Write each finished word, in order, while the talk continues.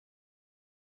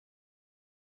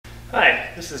Hi,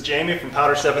 this is Jamie from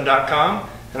powder7.com,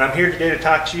 and I'm here today to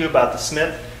talk to you about the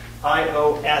Smith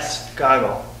iOS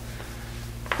goggle.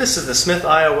 This is the Smith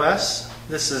iOS.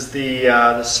 This is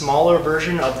the smaller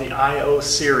version of the iO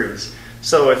series.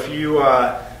 So if you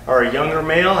are a younger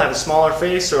male, have a smaller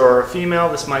face, or a female,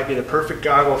 this might be the perfect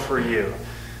goggle for you.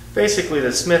 Basically,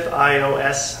 the Smith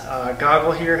iOS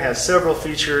goggle here has several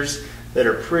features that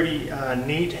are pretty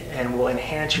neat and will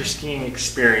enhance your skiing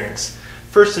experience.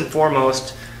 First and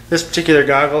foremost, this particular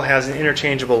goggle has an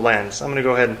interchangeable lens. I'm going to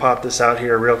go ahead and pop this out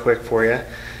here real quick for you.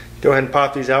 Go ahead and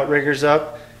pop these outriggers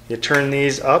up. You turn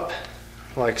these up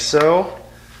like so.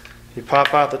 You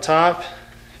pop out the top,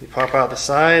 you pop out the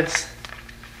sides,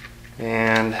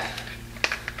 and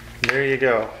there you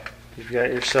go. You've got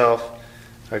yourself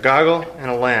a goggle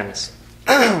and a lens.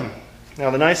 Now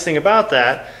the nice thing about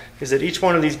that is that each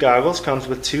one of these goggles comes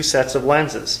with two sets of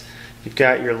lenses. You've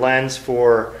got your lens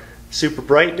for super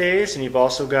bright days, and you've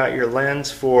also got your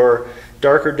lens for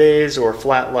darker days or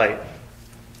flat light.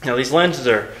 Now these lenses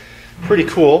are pretty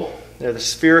cool. They're the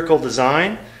spherical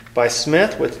design by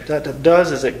Smith. What that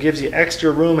does is it gives you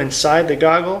extra room inside the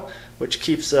goggle, which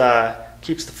keeps the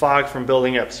fog from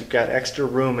building up. So you've got extra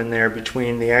room in there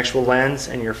between the actual lens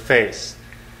and your face.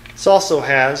 This also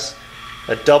has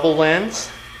a double lens.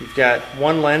 You've got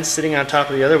one lens sitting on top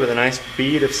of the other with a nice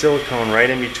bead of silicone right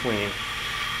in between.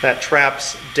 That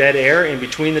traps dead air in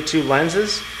between the two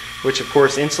lenses, which of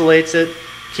course insulates it,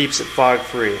 keeps it fog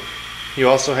free. You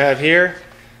also have here,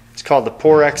 it's called the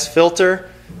Porex filter.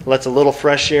 It lets a little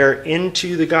fresh air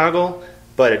into the goggle,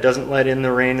 but it doesn't let in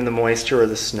the rain and the moisture or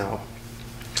the snow.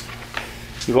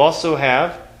 You also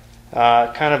have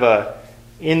kind of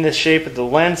in the shape of the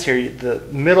lens here, the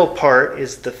middle part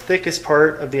is the thickest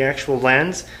part of the actual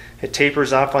lens. It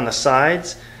tapers off on the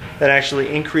sides. That actually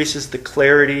increases the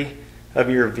clarity of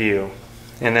your view.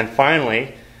 And then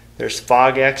finally, there's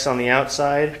Fog X on the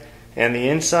outside and the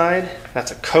inside.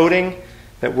 That's a coating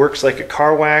that works like a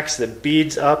car wax that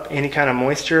beads up any kind of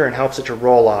moisture and helps it to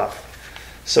roll off.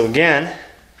 So again,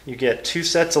 you get two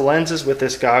sets of lenses with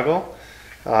this goggle.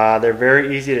 They're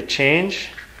very easy to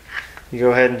change. You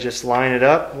go ahead and just line it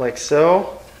up like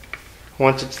so.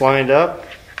 Once it's lined up,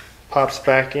 pops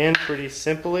back in pretty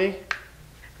simply.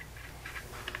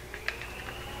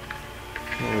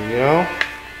 There we go.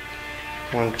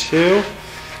 1, 2.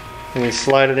 Then you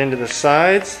slide it into the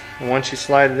sides. And once you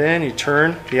slide it in, you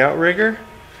turn the outrigger.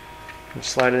 You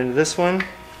slide it into this one.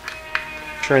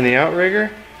 Turn the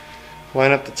outrigger.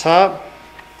 Line up the top.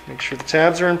 Make sure the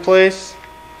tabs are in place.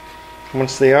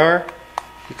 Once they are,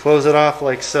 you close it off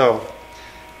like so.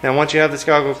 Now once you have this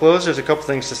goggle closed, there's a couple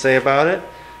things to say about it.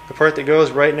 The part that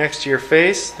goes right next to your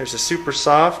face, there's a super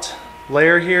soft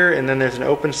layer here, and then there's an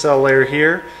open cell layer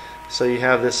here. So you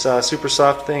have this super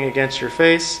soft thing against your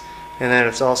face, and then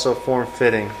it's also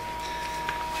form-fitting.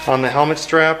 On the helmet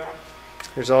strap,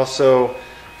 there's also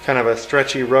kind of a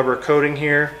stretchy rubber coating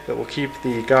here that will keep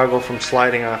the goggle from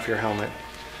sliding off your helmet.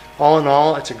 All in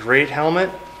all, it's a great helmet,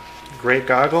 great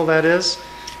goggle that is,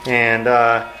 and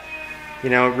you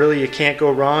know, really you can't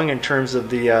go wrong in terms of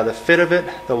the fit of it,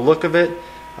 the look of it,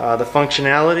 the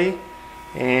functionality,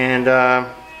 and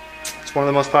it's one of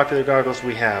the most popular goggles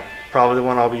we have. Probably the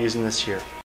one I'll be using this year.